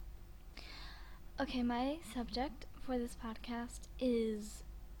Okay, my subject for this podcast is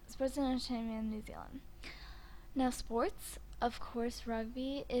sports and entertainment in New Zealand. Now, sports, of course,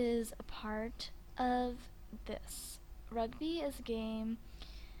 rugby is a part of this. Rugby is a game,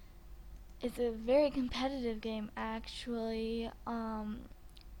 it's a very competitive game, actually.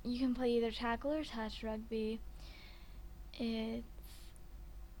 You can play either tackle or touch rugby. It's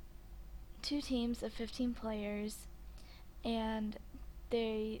two teams of 15 players, and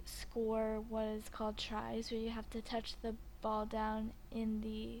they score what is called tries, where you have to touch the ball down in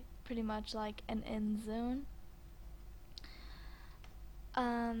the pretty much like an end zone.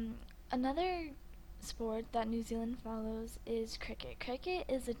 Another sport that New Zealand follows is cricket. Cricket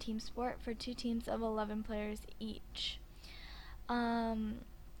is a team sport for two teams of 11 players each. The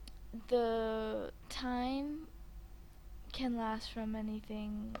time can last from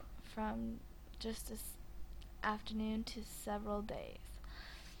anything from just this afternoon to several days.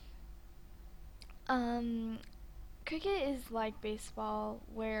 Cricket is like baseball,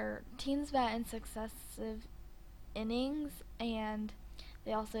 where teams bat in successive innings and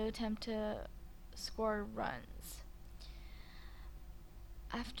they also attempt to score runs.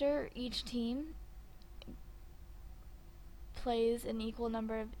 After each team plays an equal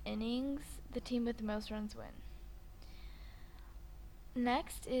number of innings, the team with the most runs win.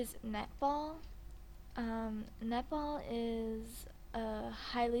 Next is netball. Netball is a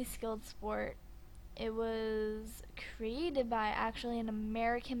highly skilled sport. It was created by actually an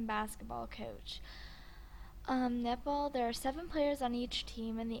American basketball coach. Netball, there are 7 players on each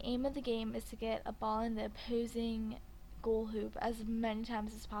team, and the aim of the game is to get a ball in the opposing goal hoop as many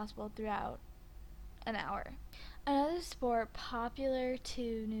times as possible throughout an hour. Another sport popular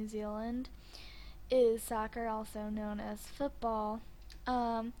to New Zealand is soccer, also known as football.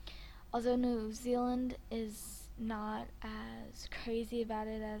 Although New Zealand is not as crazy about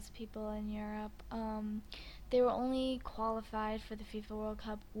it as people in Europe, they were only qualified for the FIFA World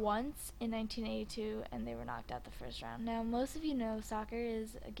Cup once in 1982, and they were knocked out the first round. Now, most of you know soccer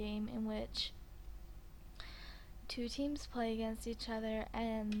is a game in which two teams play against each other,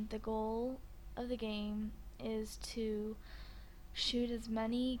 and the goal of the game is to shoot as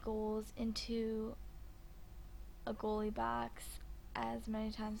many goals into a goalie box as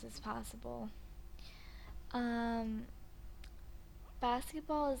many times as possible.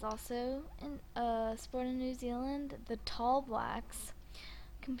 Basketball is also a sport in New Zealand. The Tall Blacks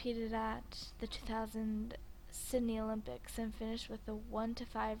competed at the 2000 Sydney Olympics and finished with a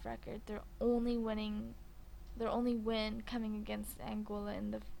 1-5 record. Their only win coming against Angola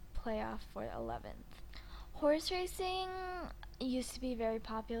in the playoff for 11th. Horse racing used to be very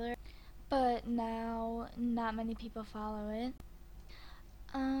popular, but now not many people follow it.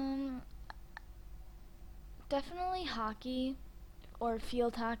 Definitely hockey or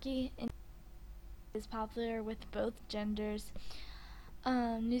field hockey is popular with both genders.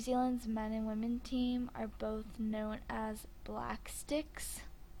 New Zealand's men and women team are both known as Black Sticks.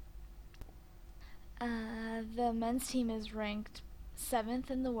 The men's team is ranked 7th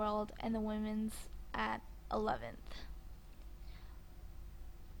in the world and the women's at 11th.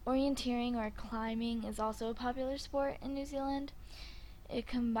 Orienteering or climbing is also a popular sport in New Zealand. It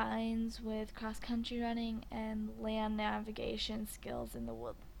combines with cross-country running and land navigation skills in the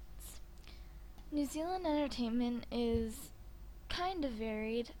woods. New Zealand entertainment is kind of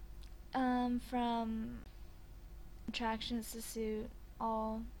varied, from attractions to suit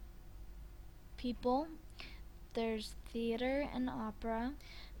all people. There's theater and opera.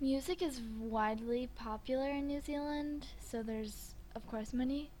 Music is widely popular in New Zealand, so there's, of course,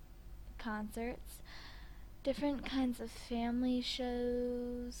 many concerts, different kinds of family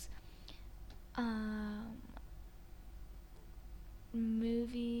shows,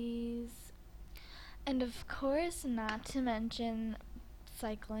 movies, and of course, not to mention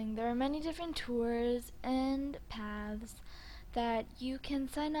cycling. There are many different tours and paths that you can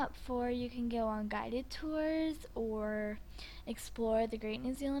sign up for. You can go on guided tours or explore the Great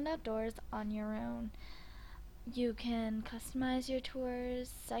New Zealand outdoors on your own. You can customize your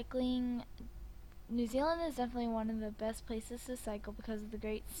tours. Cycling, New Zealand is definitely one of the best places to cycle because of the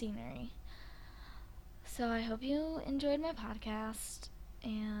great scenery. So I hope you enjoyed my podcast,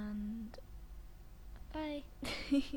 and bye.